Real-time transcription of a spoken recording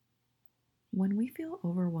When we feel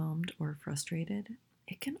overwhelmed or frustrated,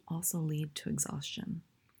 it can also lead to exhaustion.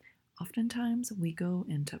 Oftentimes, we go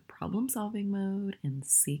into problem solving mode and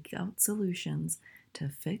seek out solutions to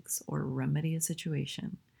fix or remedy a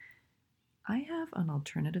situation. I have an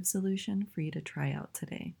alternative solution for you to try out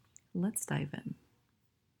today. Let's dive in.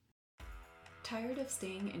 Tired of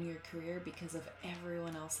staying in your career because of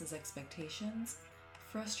everyone else's expectations?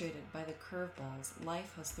 Frustrated by the curveballs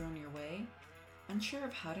life has thrown your way? Unsure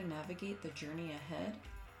of how to navigate the journey ahead?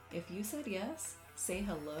 If you said yes, say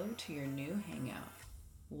hello to your new hangout.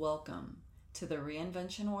 Welcome to the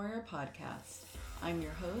Reinvention Warrior podcast. I'm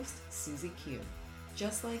your host, Susie Q.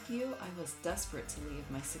 Just like you, I was desperate to leave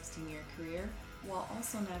my 16-year career while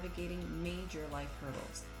also navigating major life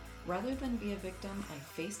hurdles. Rather than be a victim, I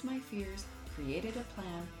faced my fears, created a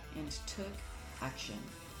plan, and took action.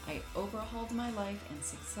 I overhauled my life and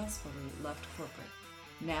successfully left corporate.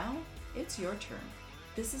 Now, it's your turn.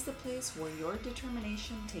 This is the place where your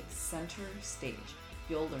determination takes center stage.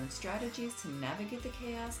 You'll learn strategies to navigate the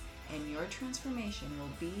chaos, and your transformation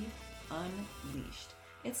will be unleashed.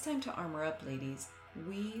 It's time to armor up, ladies.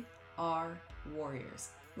 We are warriors.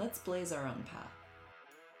 Let's blaze our own path.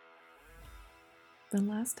 The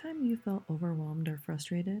last time you felt overwhelmed or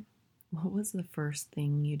frustrated, what was the first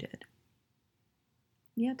thing you did?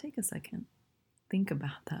 Yeah, take a second. Think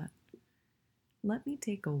about that. Let me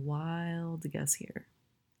take a wild guess here.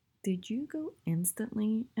 Did you go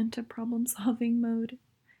instantly into problem-solving mode?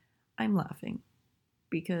 I'm laughing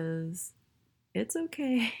because it's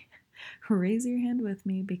okay. Raise your hand with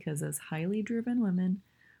me because as highly driven women,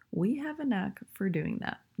 we have a knack for doing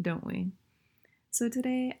that, don't we? So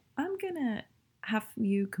today, I'm gonna have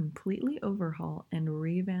you completely overhaul and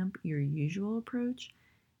revamp your usual approach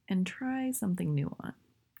and try something new on.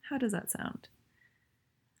 How does that sound?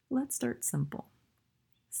 Let's start simple.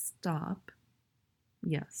 Stop,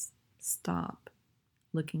 yes, stop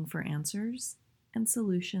looking for answers and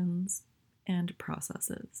solutions and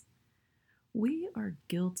processes. We are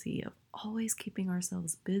guilty of always keeping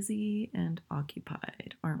ourselves busy and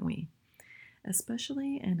occupied, aren't we?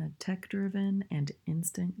 Especially in a tech-driven and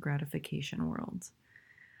instant gratification world.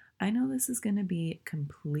 I know this is going to be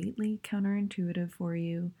completely counterintuitive for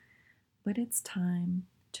you, but it's time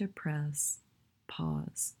to press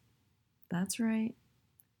pause. That's right.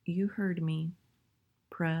 You heard me.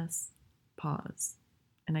 Press pause.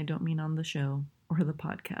 And I don't mean on the show or the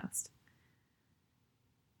podcast,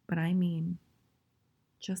 but I mean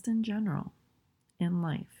just in general in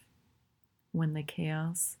life when the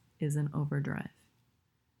chaos is in overdrive.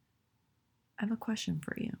 I have a question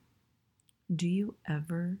for you. Do you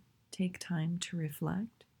ever take time to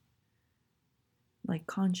reflect? Like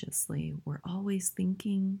consciously, we're always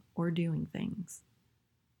thinking or doing things.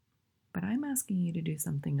 But I'm asking you to do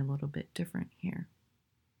something a little bit different here.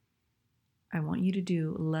 I want you to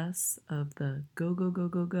do less of the go, go, go,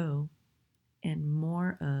 go, go, and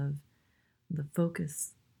more of the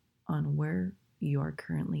focus on where you are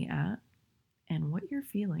currently at and what you're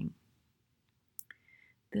feeling.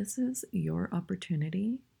 This is your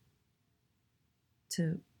opportunity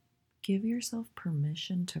to give yourself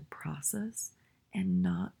permission to process and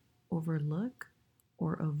not overlook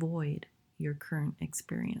or avoid your current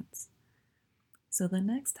experience. So the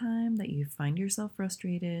next time that you find yourself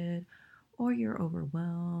frustrated, or you're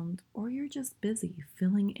overwhelmed, or you're just busy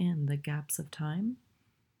filling in the gaps of time,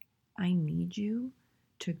 I need you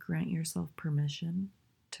to grant yourself permission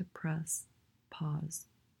to press pause.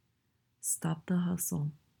 Stop the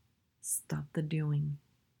hustle. Stop the doing.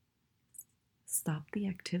 Stop the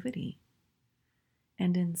activity.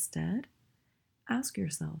 And instead, ask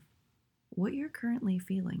yourself what you're currently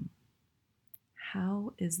feeling.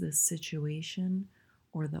 How is this situation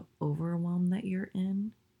or the overwhelm that you're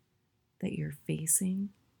in, that you're facing,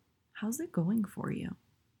 how's it going for you?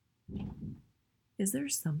 Is there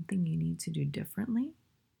something you need to do differently?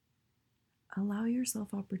 Allow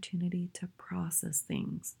yourself opportunity to process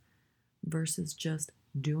things versus just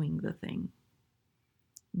doing the thing.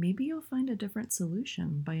 Maybe you'll find a different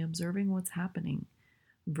solution by observing what's happening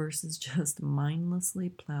versus just mindlessly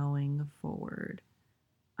plowing forward.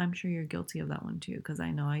 I'm sure you're guilty of that one too, because I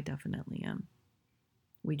know I definitely am.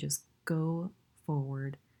 We just go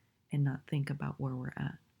forward and not think about where we're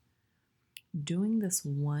at. Doing this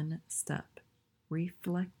one step,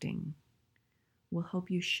 reflecting, will help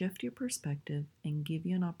you shift your perspective and give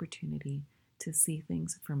you an opportunity to see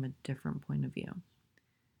things from a different point of view.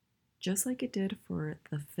 Just like it did for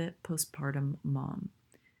the Fit Postpartum Mom.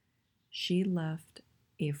 She left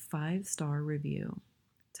a 5-star review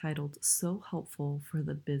titled "So Helpful for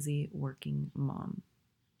the Busy Working Mom."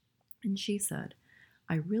 And she said,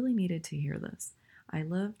 "I really needed to hear this. I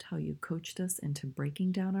loved how you coached us into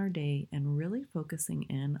breaking down our day and really focusing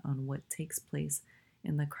in on what takes place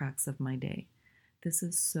in the cracks of my day. This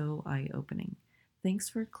is so eye-opening. Thanks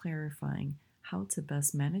for clarifying how to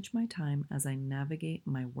best manage my time as I navigate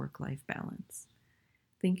my work-life balance.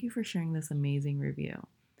 Thank you for sharing this amazing review.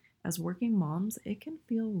 As working moms, it can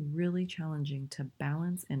feel really challenging to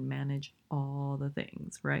balance and manage all the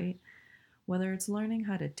things, right? Whether it's learning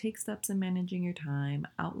how to take steps in managing your time,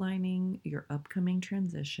 outlining your upcoming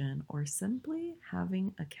transition, or simply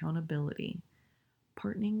having accountability,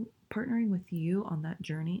 partnering with you on that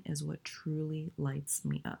journey is what truly lights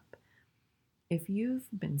me up. If you've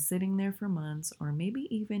been sitting there for months or maybe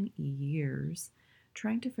even years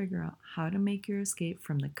trying to figure out how to make your escape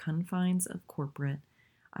from the confines of corporate,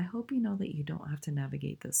 I hope you know that you don't have to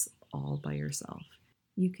navigate this all by yourself.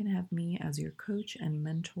 You can have me as your coach and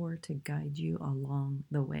mentor to guide you along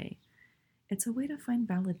the way. It's a way to find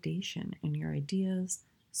validation in your ideas,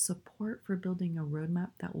 support for building a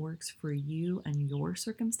roadmap that works for you and your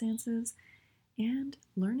circumstances, and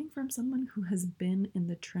learning from someone who has been in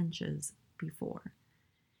the trenches before.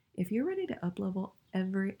 If you're ready to uplevel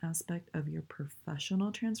every aspect of your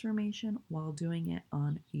professional transformation while doing it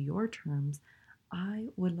on your terms, I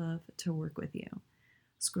would love to work with you.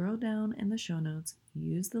 Scroll down in the show notes,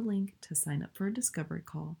 use the link to sign up for a discovery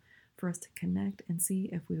call for us to connect and see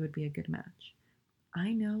if we would be a good match.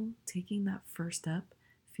 I know taking that first step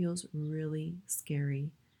feels really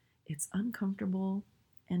scary. It's uncomfortable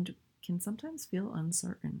and can sometimes feel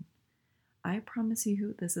uncertain. I promise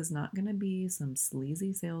you this is not going to be some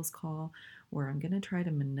sleazy sales call where I'm going to try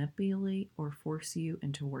to manipulate or force you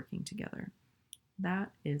into working together.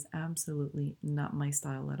 That is absolutely not my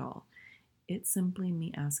style at all. It's simply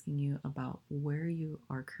me asking you about where you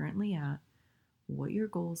are currently at, what your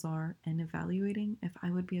goals are, and evaluating if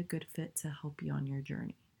I would be a good fit to help you on your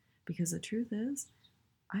journey. Because the truth is,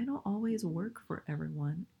 I don't always work for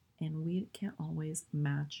everyone, and we can't always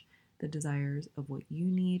match the desires of what you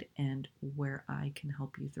need and where I can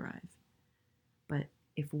help you thrive. But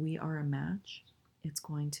if we are a match, it's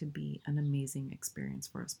going to be an amazing experience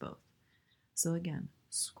for us both. So again,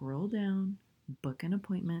 scroll down, book an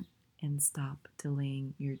appointment, and stop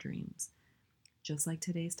delaying your dreams. Just like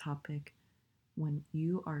today's topic, when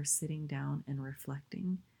you are sitting down and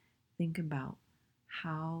reflecting, think about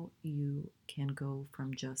how you can go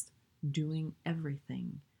from just doing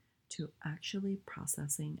everything to actually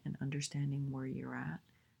processing and understanding where you're at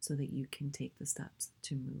so that you can take the steps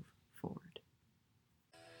to move forward.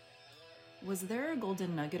 Was there a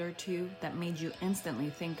golden nugget or two that made you instantly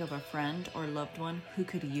think of a friend or loved one who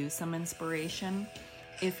could use some inspiration?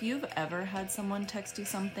 If you've ever had someone text you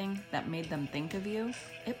something that made them think of you,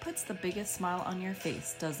 it puts the biggest smile on your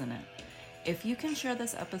face, doesn't it? If you can share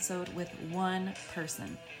this episode with one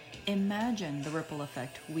person, imagine the ripple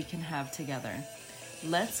effect we can have together.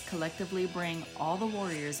 Let's collectively bring all the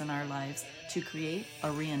warriors in our lives to create a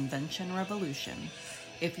reinvention revolution.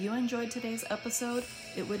 If you enjoyed today's episode,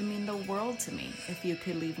 it would mean the world to me if you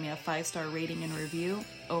could leave me a 5-star rating and review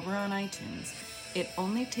over on iTunes. It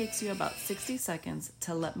only takes you about 60 seconds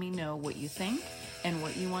to let me know what you think and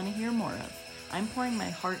what you want to hear more of. I'm pouring my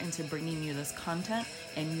heart into bringing you this content,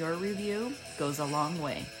 and your review goes a long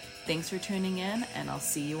way. Thanks for tuning in, and I'll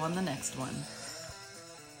see you on the next one.